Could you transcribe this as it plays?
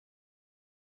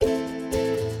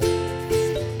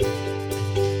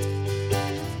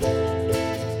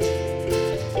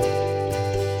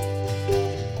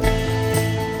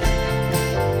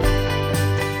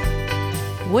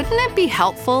Wouldn't it be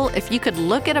helpful if you could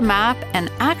look at a map and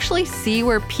actually see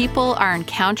where people are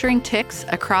encountering ticks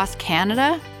across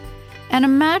Canada? And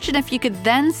imagine if you could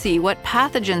then see what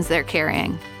pathogens they're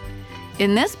carrying.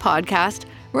 In this podcast,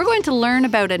 we're going to learn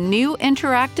about a new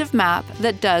interactive map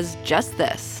that does just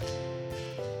this.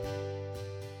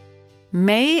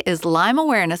 May is Lyme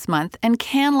Awareness Month, and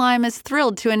CanLyme is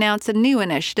thrilled to announce a new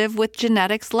initiative with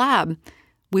Genetics Lab.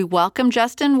 We welcome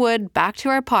Justin Wood back to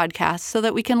our podcast so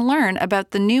that we can learn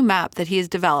about the new map that he has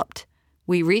developed.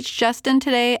 We reached Justin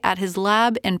today at his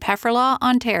lab in Pefferlaw,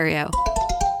 Ontario.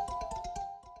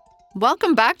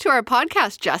 Welcome back to our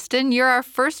podcast, Justin. You're our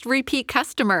first repeat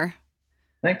customer.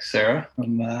 Thanks, Sarah.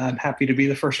 I'm happy to be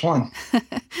the first one.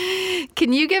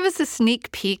 Can you give us a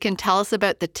sneak peek and tell us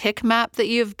about the tick map that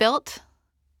you've built?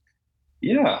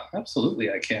 Yeah, absolutely,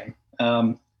 I can.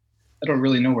 I don't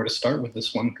really know where to start with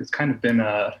this one because it's kind of been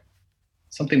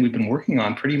something we've been working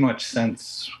on pretty much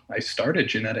since I started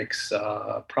genetics,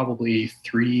 probably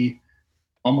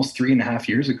almost 3.5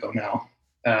 years ago now.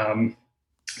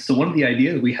 So one of the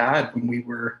ideas we had when we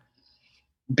were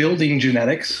building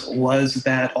genetics was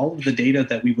that all of the data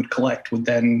that we would collect would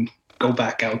then go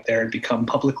back out there and become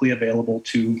publicly available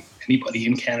to anybody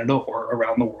in Canada or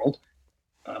around the world.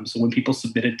 So when people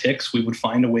submitted ticks, we would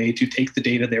find a way to take the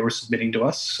data they were submitting to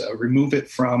us, remove it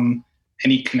from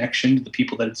any connection to the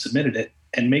people that had submitted it,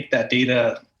 and make that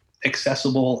data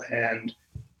accessible and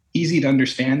easy to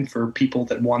understand for people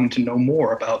that wanted to know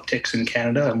more about ticks in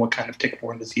Canada and what kind of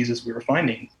tick-borne diseases we were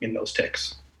finding in those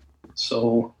ticks.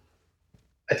 So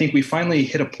I think we finally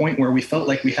hit a point where we felt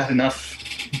like we had enough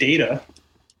data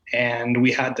and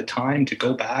we had the time to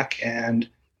go back and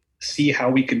see how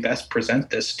we could best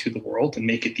present this to the world and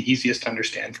make it the easiest to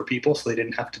understand for people so they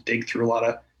didn't have to dig through a lot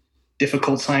of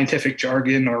difficult scientific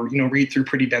jargon or, read through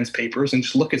pretty dense papers and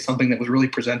just look at something that was really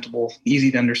presentable,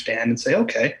 easy to understand and say,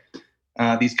 okay,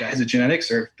 these guys at Genetics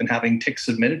have been having ticks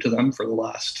submitted to them for the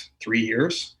last 3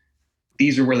 years.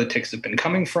 These are where the ticks have been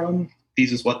coming from.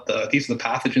 These are the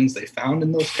pathogens they found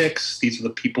in those ticks. These are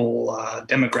the people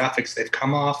demographics they've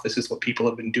come off. This is what people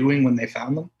have been doing when they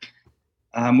found them.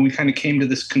 We kind of came to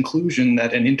this conclusion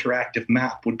that an interactive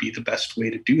map would be the best way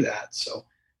to do that. So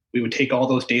we would take all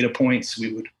those data points,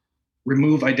 we would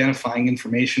remove identifying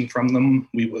information from them,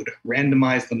 we would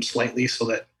randomize them slightly so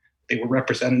that they were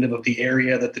representative of the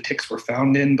area that the ticks were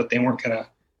found in, but they weren't going to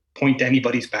point to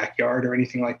anybody's backyard or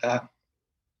anything like that.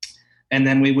 And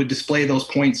then we would display those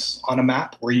points on a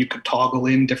map where you could toggle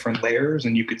in different layers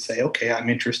and you could say, okay, I'm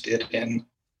interested in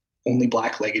only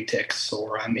black-legged ticks,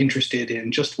 or I'm interested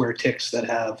in just where ticks that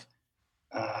have,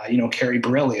 carry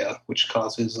Borrelia, which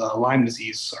causes Lyme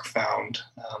disease, are found.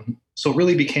 So it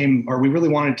really we really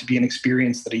wanted it to be an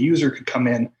experience that a user could come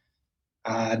in,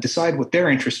 decide what they're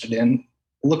interested in,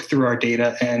 look through our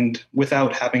data, and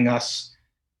without having us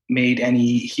made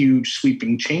any huge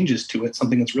sweeping changes to it,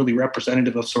 something that's really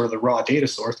representative of sort of the raw data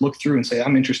source, look through and say,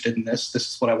 I'm interested in this. This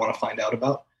is what I want to find out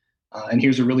about. And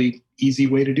here's a really easy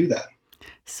way to do that.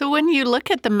 So when you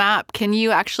look at the map, can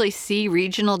you actually see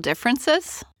regional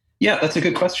differences? Yeah, that's a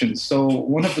good question. So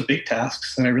one of the big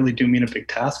tasks, and I really do mean a big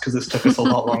task because this took us a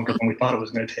lot longer than we thought it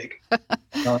was going to take,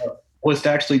 was to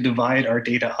actually divide our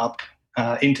data up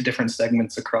into different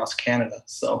segments across Canada.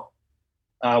 So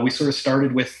we sort of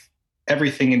started with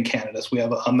everything in Canada. So we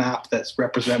have a map that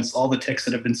represents all the ticks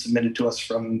that have been submitted to us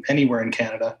from anywhere in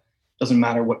Canada. Doesn't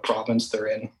matter what province they're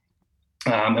in.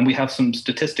 And we have some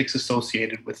statistics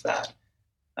associated with that.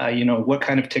 What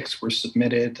kind of ticks were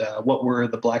submitted, what were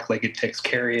the black-legged ticks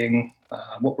carrying,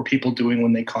 what were people doing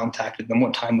when they contacted them,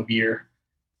 what time of year.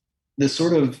 The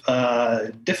sort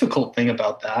of difficult thing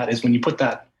about that is when you put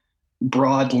that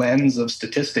broad lens of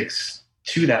statistics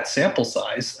to that sample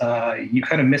size, you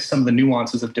kind of miss some of the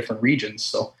nuances of different regions.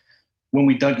 So when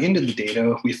we dug into the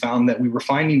data, we found that we were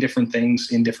finding different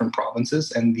things in different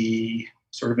provinces, and the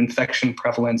sort of infection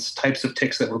prevalence types of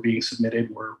ticks that were being submitted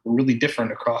were really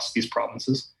different across these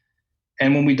provinces.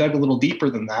 And when we dug a little deeper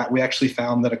than that, we actually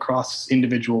found that across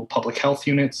individual public health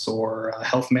units or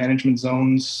health management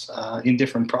zones in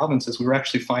different provinces, we were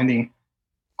actually finding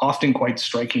often quite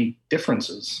striking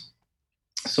differences.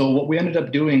 So what we ended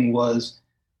up doing was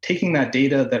taking that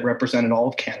data that represented all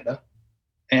of Canada,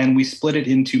 and we split it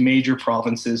into major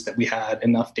provinces that we had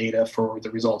enough data for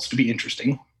the results to be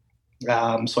interesting.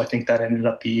 So I think that ended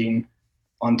up being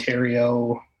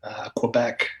Ontario,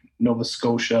 Quebec, Nova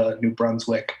Scotia, New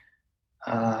Brunswick,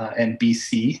 and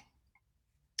BC.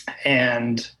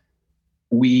 And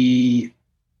we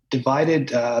divided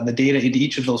the data into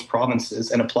each of those provinces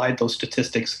and applied those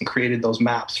statistics and created those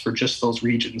maps for just those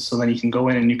regions. So then you can go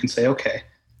in and you can say, okay,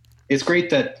 it's great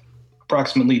that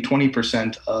approximately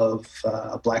 20% of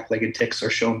black-legged ticks are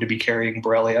shown to be carrying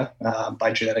Borrelia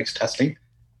by genetics testing.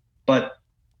 But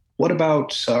what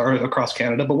about, or across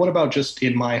Canada, but what about just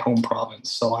in my home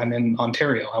province? So I'm in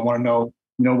Ontario. I want to know,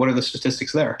 what are the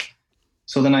statistics there?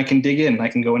 So then I can dig in, I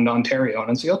can go into Ontario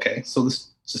and say, okay, so the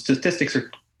statistics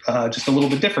are just a little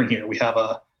bit different here. We have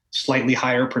a slightly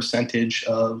higher percentage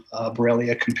of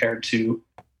Borrelia compared to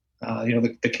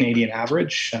the Canadian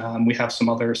average. We have some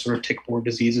other sort of tick-borne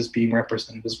diseases being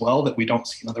represented as well that we don't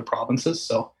see in other provinces.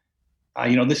 So,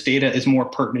 this data is more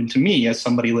pertinent to me as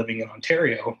somebody living in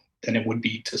Ontario than it would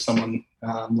be to someone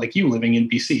like you living in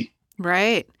BC.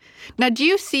 Right. Now, do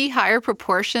you see higher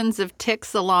proportions of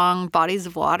ticks along bodies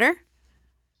of water?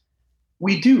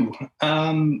 We do,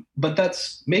 but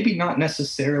that's maybe not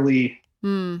necessarily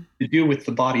to do with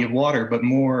the body of water, but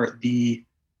more the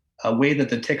way that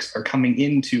the ticks are coming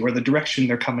into, or the direction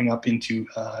they're coming up into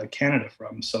Canada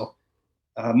from. So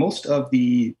most of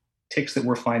the ticks that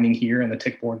we're finding here and the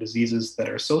tick-borne diseases that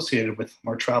are associated with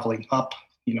them are traveling up,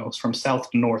 from south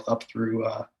to north up through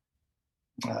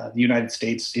the United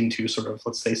States into sort of,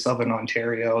 let's say, southern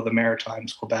Ontario, the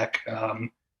Maritimes, Quebec,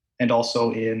 and also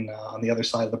on the other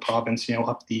side of the province,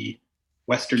 up the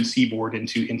western seaboard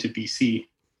into BC.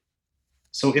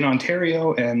 So in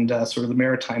Ontario and sort of the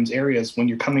Maritimes areas, when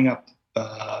you're coming up,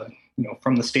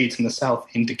 from the States in the south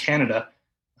into Canada,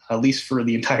 at least for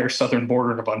the entire southern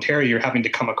border of Ontario, you're having to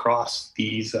come across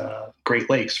these Great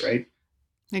Lakes, right?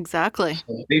 Exactly.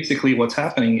 So basically what's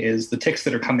happening is the ticks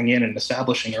that are coming in and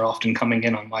establishing are often coming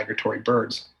in on migratory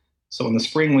birds. So in the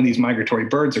spring, when these migratory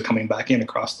birds are coming back in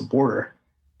across the border,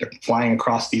 they're flying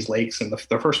across these lakes, and the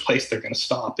first place they're going to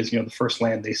stop is, the first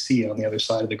land they see on the other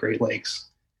side of the Great Lakes.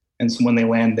 And so when they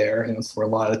land there, it's where a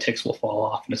lot of the ticks will fall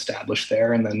off and establish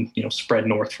there, and then spread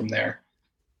north from there.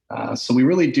 So we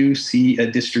really do see a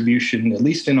distribution, at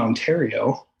least in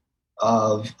Ontario,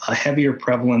 of a heavier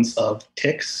prevalence of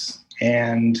ticks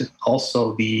and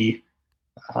also the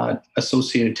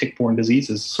associated tick-borne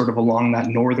diseases sort of along that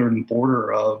northern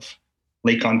border of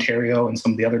Lake Ontario and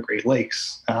some of the other Great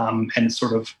Lakes. And it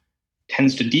sort of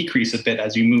tends to decrease a bit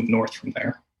as you move north from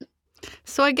there.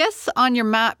 So I guess on your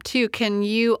map, too, can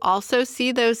you also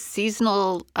see those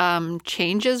seasonal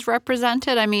changes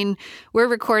represented? I mean, we're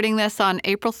recording this on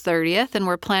April 30th, and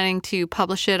we're planning to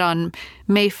publish it on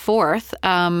May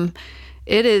 4th.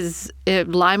 It is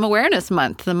Lyme Awareness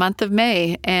Month, the month of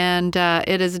May, and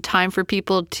it is a time for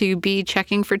people to be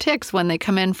checking for ticks when they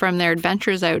come in from their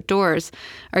adventures outdoors.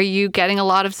 Are you getting a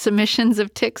lot of submissions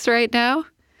of ticks right now?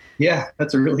 Yeah,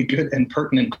 that's a really good and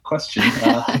pertinent question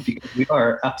because we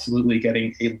are absolutely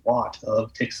getting a lot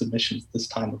of tick submissions this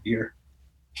time of year.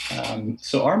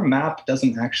 So our map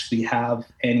doesn't actually have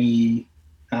any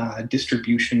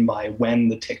distribution by when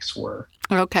the ticks were.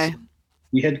 Okay. So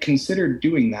we had considered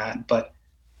doing that, but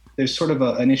there's sort of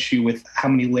an issue with how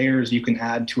many layers you can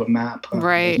add to a map.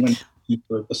 Right.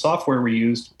 The software we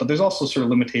used, but there's also sort of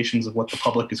limitations of what the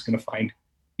public is going to find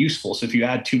useful. So if you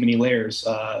add too many layers,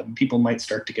 people might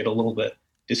start to get a little bit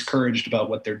discouraged about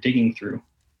what they're digging through.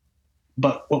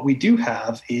 But what we do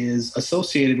have is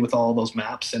associated with all those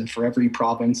maps, and for every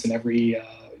province and every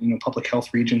public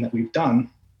health region that we've done,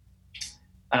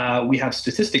 we have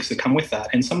statistics that come with that.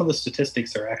 And some of the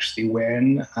statistics are actually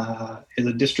is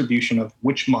a distribution of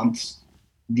which months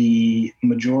the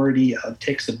majority of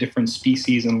ticks of different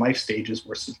species and life stages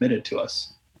were submitted to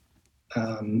us.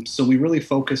 So we really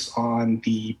focus on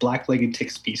the black-legged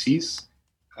tick species,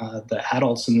 the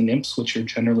adults and the nymphs, which are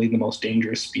generally the most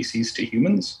dangerous species to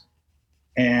humans,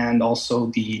 and also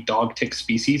the dog tick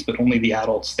species, but only the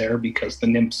adults there because the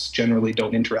nymphs generally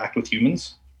don't interact with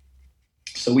humans.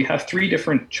 So we have 3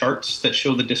 different charts that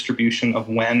show the distribution of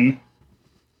when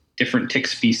different tick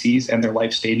species and their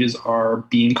life stages are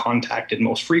being contacted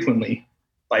most frequently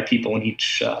by people in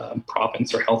each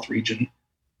province or health region.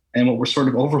 And what we're sort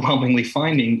of overwhelmingly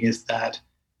finding is that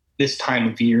this time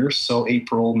of year, so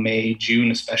April, May,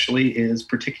 June especially, is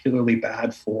particularly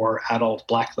bad for adult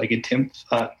black-legged ticks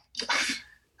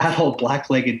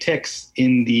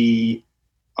in the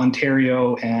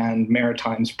Ontario and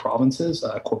Maritimes provinces.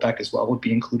 Quebec as well would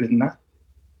be included in that.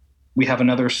 We have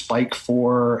another spike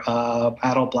for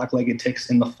adult black-legged ticks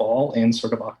in the fall in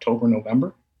sort of October,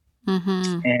 November.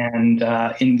 Mm-hmm. And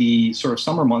in the sort of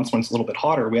summer months, when it's a little bit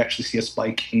hotter, we actually see a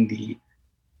spike in the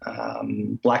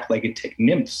black-legged tick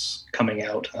nymphs coming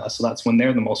out. So that's when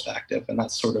they're the most active. And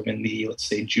that's sort of in the, let's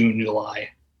say, June, July,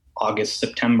 August,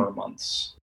 September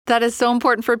months. That is so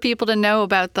important for people to know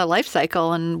about the life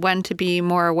cycle and when to be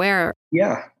more aware.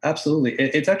 Yeah, absolutely.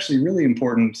 It's actually really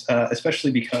important,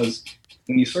 especially because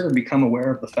when you sort of become aware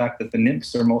of the fact that the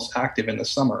nymphs are most active in the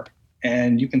summer,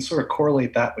 And you can sort of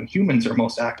correlate that when humans are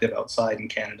most active outside in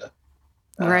Canada.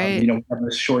 Right. We have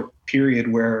this short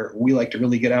period where we like to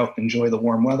really get out and enjoy the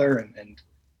warm weather and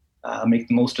make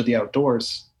the most of the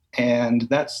outdoors. And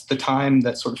that's the time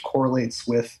that sort of correlates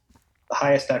with the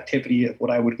highest activity of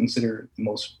what I would consider the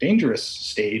most dangerous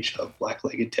stage of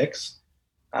black-legged ticks,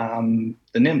 the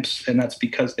nymphs. And that's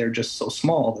because they're just so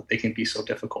small that they can be so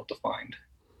difficult to find.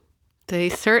 They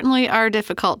certainly are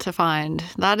difficult to find.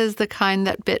 That is the kind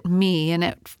that bit me,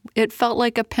 and it felt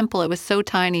like a pimple. It was so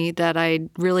tiny that I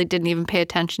really didn't even pay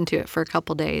attention to it for a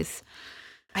couple days.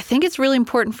 I think it's really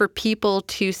important for people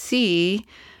to see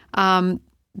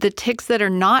the ticks that are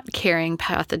not carrying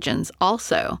pathogens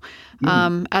also.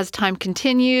 As time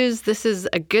continues, this is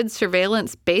a good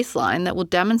surveillance baseline that will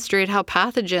demonstrate how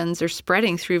pathogens are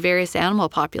spreading through various animal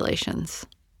populations.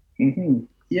 Mm-hmm.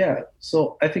 Yeah,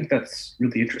 so I think that's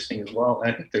really interesting as well.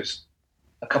 I think there's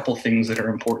a couple things that are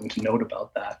important to note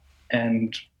about that.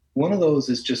 And one of those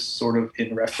is just sort of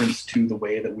in reference to the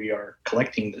way that we are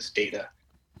collecting this data.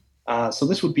 So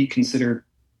this would be considered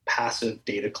passive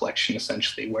data collection,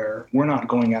 essentially, where we're not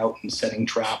going out and setting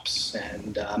traps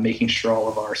and making sure all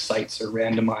of our sites are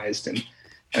randomized and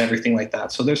everything like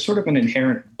that. So there's sort of an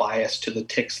inherent bias to the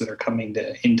ticks that are coming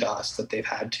into us that they've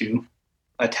had to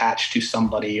attach to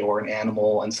somebody or an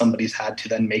animal, and somebody's had to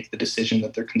then make the decision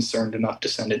that they're concerned enough to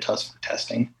send it to us for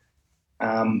testing.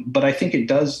 But I think it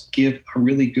does give a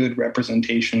really good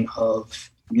representation of,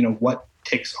 what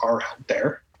ticks are out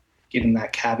there, given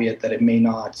that caveat that it may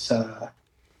not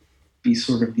be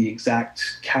sort of the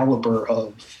exact caliber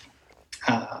of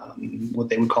what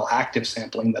they would call active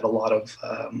sampling that a lot of,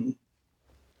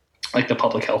 like the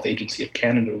Public Health Agency of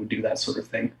Canada would do that sort of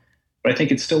thing. But I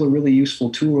think it's still a really useful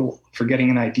tool for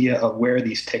getting an idea of where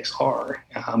these ticks are,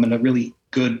 and a really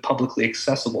good publicly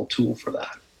accessible tool for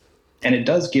that. And it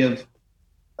does give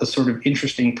a sort of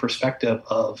interesting perspective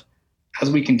of,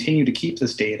 as we continue to keep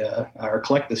this data or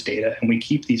collect this data and we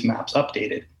keep these maps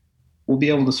updated, we'll be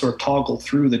able to sort of toggle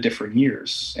through the different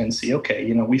years and see,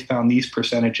 okay, we found these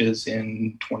percentages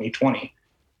in 2020.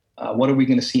 What are we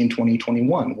going to see in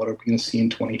 2021? What are we going to see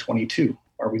in 2022?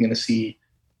 Are we going to see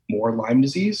more Lyme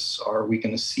disease? Are we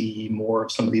going to see more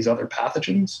of some of these other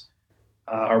pathogens?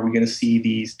 Are we going to see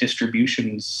these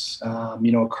distributions,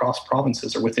 across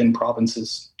provinces or within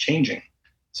provinces changing?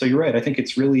 So you're right. I think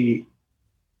it's really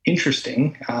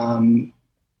interesting, and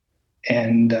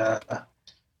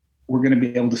we're going to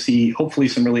be able to see hopefully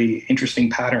some really interesting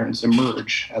patterns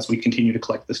emerge as we continue to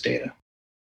collect this data.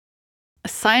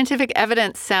 Scientific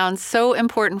evidence sounds so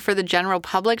important for the general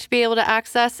public to be able to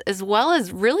access, as well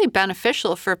as really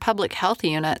beneficial for public health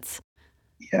units.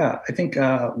 Yeah, I think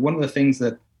one of the things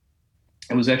that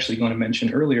I was actually going to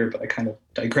mention earlier, but I kind of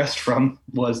digressed from,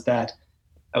 was that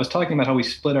I was talking about how we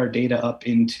split our data up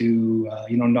into,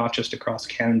 not just across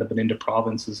Canada, but into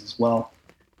provinces as well.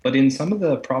 But in some of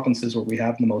the provinces where we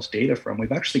have the most data from,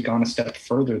 we've actually gone a step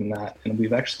further than that, and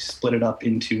we've actually split it up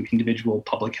into individual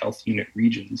public health unit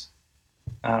regions.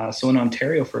 So in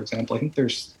Ontario, for example, I think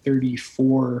there's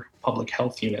 34 public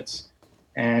health units,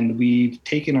 and we've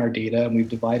taken our data and we've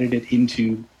divided it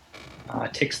into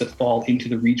ticks that fall into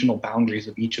the regional boundaries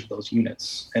of each of those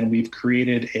units. And we've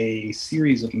created a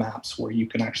series of maps where you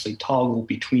can actually toggle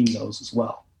between those as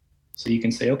well. So you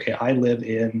can say, okay, I live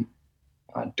in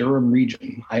Durham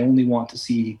region. I only want to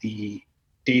see the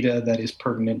data that is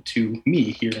pertinent to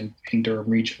me here in Durham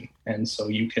region. And so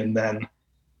you can then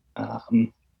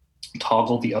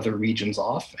toggle the other regions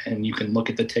off, and you can look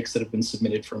at the ticks that have been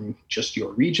submitted from just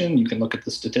your region. You can look at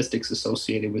the statistics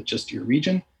associated with just your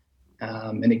region.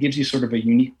 And it gives you sort of a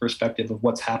unique perspective of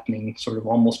what's happening sort of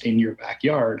almost in your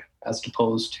backyard, as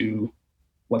opposed to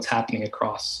what's happening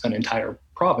across an entire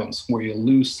province, where you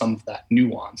lose some of that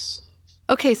nuance.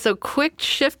 Okay, so quick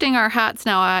shifting our hats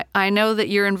now. I know that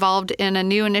you're involved in a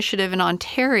new initiative in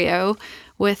Ontario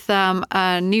with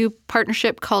a new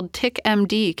partnership called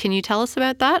TickMD. Can you tell us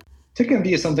about that?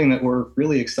 TickMD is something that we're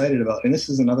really excited about. And this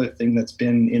is another thing that's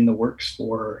been in the works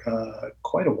for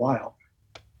quite a while.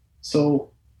 So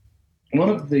one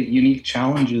of the unique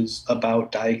challenges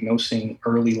about diagnosing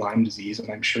early Lyme disease, and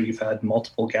I'm sure you've had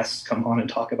multiple guests come on and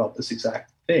talk about this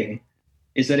exact thing,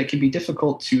 is that it can be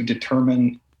difficult to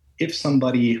determine if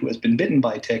somebody who has been bitten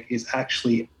by a tick is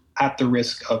actually at the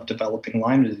risk of developing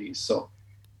Lyme disease. So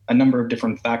a number of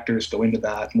different factors go into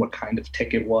that, and what kind of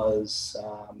tick it was.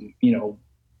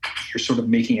 You're sort of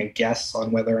making a guess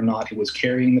on whether or not it was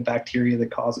carrying the bacteria that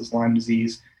causes Lyme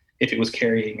disease, if it was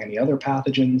carrying any other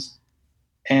pathogens.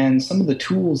 And some of the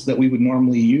tools that we would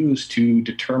normally use to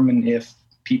determine if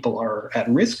people are at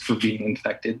risk for being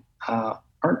infected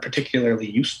aren't particularly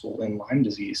useful in Lyme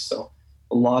disease. So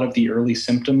a lot of the early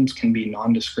symptoms can be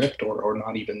nondescript or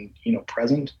not even,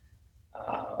 present.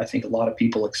 I think a lot of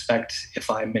people expect if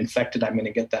I'm infected, I'm going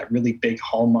to get that really big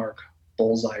hallmark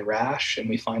bullseye rash, and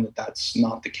we find that that's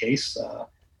not the case.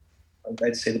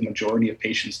 I'd say the majority of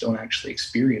patients don't actually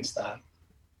experience that.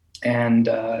 And,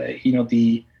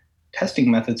 the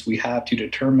testing methods we have to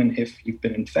determine if you've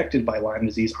been infected by Lyme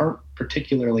disease aren't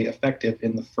particularly effective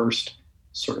in the first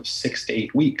sort of 6 to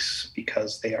 8 weeks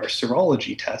because they are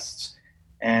serology tests,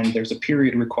 and there's a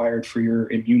period required for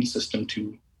your immune system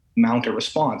to mount a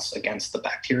response against the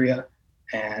bacteria,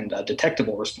 and a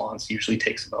detectable response usually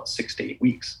takes about 6 to 8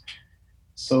 weeks.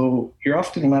 So you're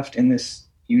often left in this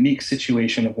unique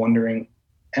situation of wondering,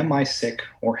 am I sick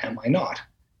or am I not?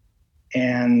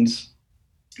 And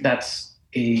that's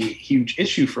a huge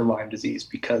issue for Lyme disease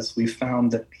because we've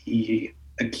found that the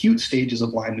acute stages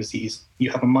of Lyme disease,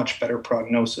 you have a much better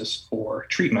prognosis for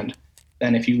treatment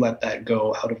than if you let that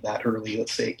go out of that early,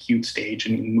 let's say, acute stage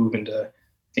and you move into, I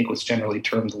think, what's generally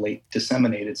termed the late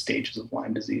disseminated stages of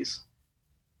Lyme disease.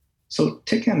 So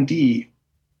TickMD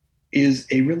is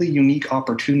a really unique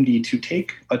opportunity to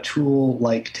take a tool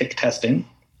like tick testing,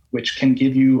 which can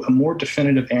give you a more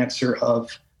definitive answer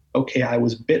of, okay, I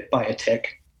was bit by a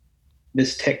tick.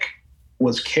 This tick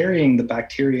was carrying the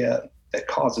bacteria that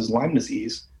causes Lyme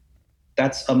disease.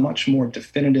 That's a much more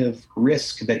definitive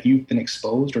risk that you've been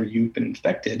exposed or you've been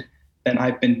infected than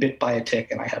I've been bit by a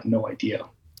tick and I have no idea.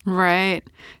 Right.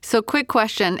 So quick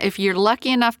question. If you're lucky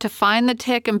enough to find the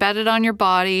tick embedded on your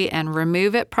body and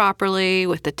remove it properly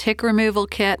with the tick removal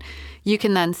kit, you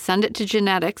can then send it to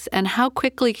genetics. And how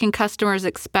quickly can customers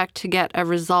expect to get a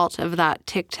result of that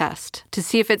tick test to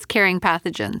see if it's carrying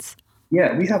pathogens?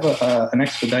 Yeah, we have an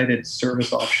expedited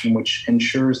service option, which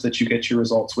ensures that you get your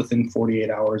results within 48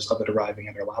 hours of it arriving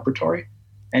in our laboratory.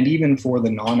 And even for the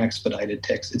non-expedited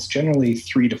ticks, it's generally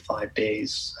 3 to 5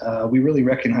 days. We really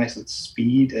recognize that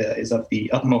speed is of the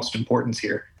utmost importance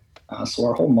here. So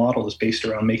our whole model is based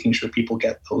around making sure people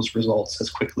get those results as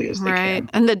quickly as they can. Right.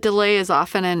 And the delay is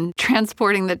often in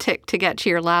transporting the tick to get to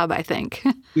your lab, I think.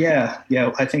 Yeah.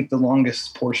 I think the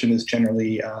longest portion is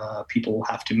generally people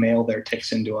have to mail their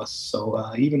ticks into us.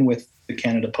 So even with the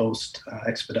Canada Post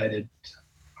expedited,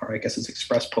 or I guess it's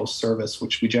express post service,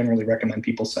 which we generally recommend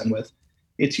people send with,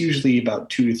 it's usually about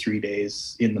 2 to 3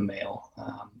 days in the mail.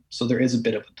 So there is a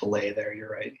bit of a delay there.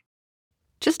 You're right.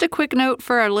 Just a quick note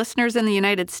for our listeners in the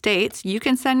United States, you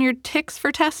can send your ticks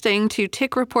for testing to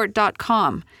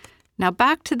tickreport.com. Now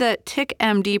back to the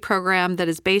TickMD program that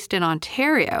is based in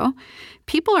Ontario.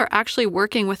 People are actually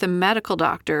working with a medical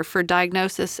doctor for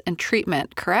diagnosis and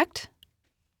treatment, correct?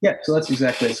 Yeah, so that's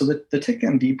exactly it. So the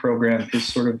TickMD program is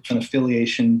sort of an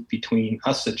affiliation between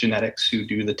us at Genetics, who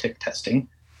do the tick testing,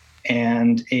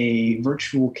 and a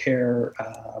virtual care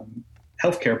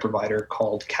healthcare provider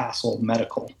called Castle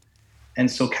Medical. And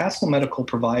so Castle Medical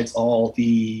provides all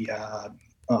the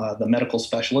medical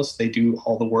specialists. They do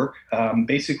all the work.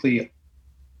 Basically,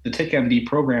 the TickMD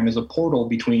program is a portal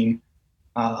between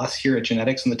us here at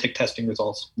Genetics and the tick testing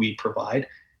results we provide,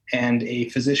 and a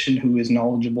physician who is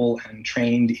knowledgeable and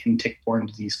trained in tick-borne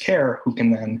disease care who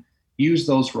can then use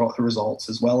those results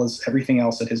as well as everything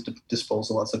else at his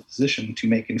disposal as a physician to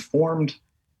make informed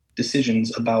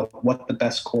decisions about what the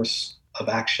best course of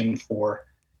action for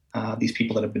these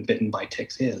people that have been bitten by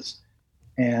ticks is.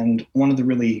 And one of the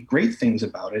really great things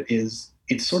about it is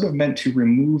it's sort of meant to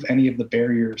remove any of the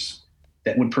barriers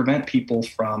that would prevent people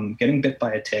from getting bit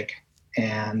by a tick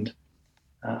and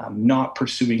not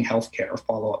pursuing healthcare or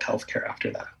follow-up healthcare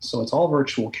after that. So it's all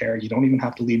virtual care. You don't even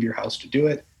have to leave your house to do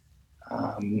it.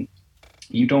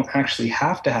 You don't actually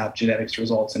have to have genetics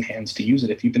results in hands to use it.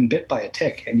 If you've been bit by a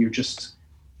tick and you're just,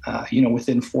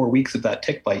 within 4 weeks of that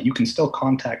tick bite, you can still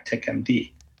contact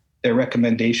TickMD. Their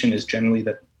recommendation is generally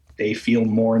that they feel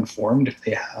more informed if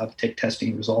they have tick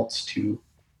testing results to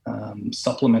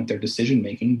supplement their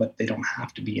decision-making, but they don't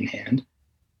have to be in hand.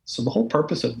 So the whole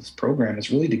purpose of this program is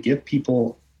really to give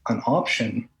people an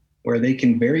option where they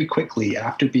can very quickly,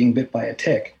 after being bit by a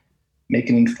tick, make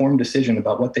an informed decision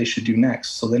about what they should do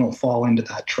next so they don't fall into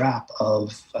that trap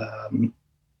of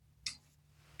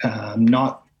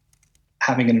not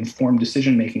having an informed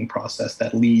decision-making process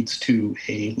that leads to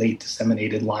a late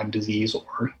disseminated Lyme disease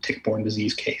or tick-borne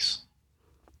disease case.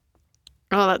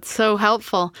 Oh, that's so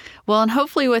helpful. Well, and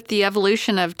hopefully with the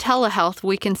evolution of telehealth,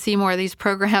 we can see more of these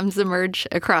programs emerge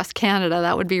across Canada.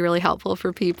 That would be really helpful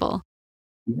for people.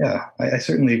 Yeah, I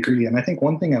certainly agree. And I think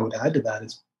one thing I would add to that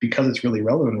is because it's really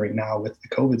relevant right now with the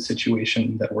COVID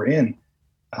situation that we're in,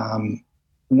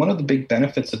 one of the big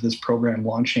benefits of this program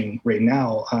launching right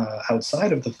now,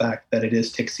 outside of the fact that it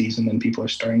is tick season and people are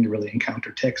starting to really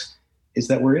encounter ticks, is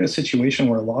that we're in a situation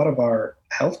where a lot of our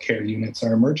healthcare units,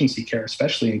 our emergency care,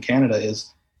 especially in Canada,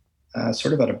 is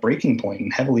sort of at a breaking point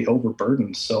and heavily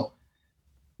overburdened. So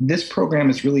this program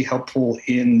is really helpful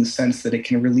in the sense that it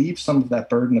can relieve some of that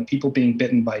burden of people being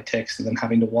bitten by ticks and then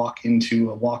having to walk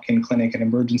into a walk-in clinic, an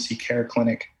emergency care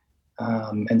clinic,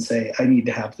 and say, I need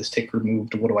to have this tick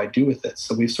removed. What do I do with it?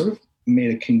 So we've sort of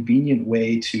made a convenient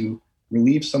way to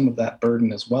relieve some of that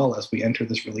burden as well as we enter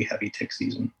this really heavy tick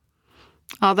season.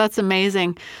 Oh, that's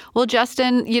amazing. Well,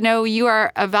 Justin, you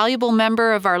are a valuable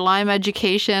member of our Lyme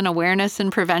education, awareness,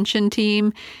 and prevention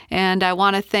team. And I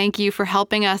want to thank you for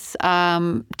helping us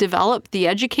develop the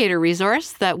educator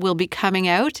resource that will be coming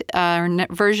out.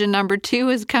 Version number 2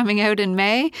 is coming out in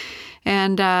May.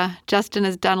 And Justin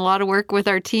has done a lot of work with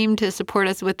our team to support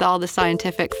us with all the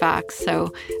scientific facts.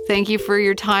 So thank you for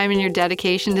your time and your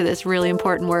dedication to this really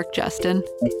important work, Justin.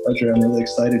 My pleasure. I'm really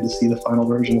excited to see the final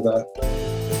version of that.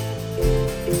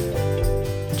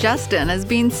 Justin has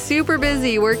been super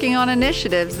busy working on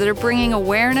initiatives that are bringing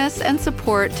awareness and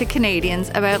support to Canadians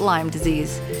about Lyme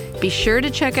disease. Be sure to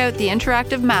check out the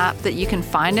interactive map that you can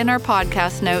find in our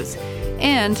podcast notes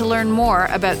and to learn more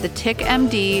about the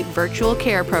TickMD virtual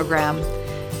care program.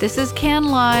 This is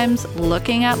CanLyme's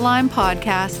Looking at Lyme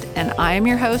podcast, and I am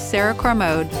your host, Sarah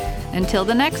Cormode. Until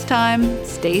the next time,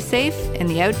 stay safe in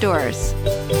the outdoors.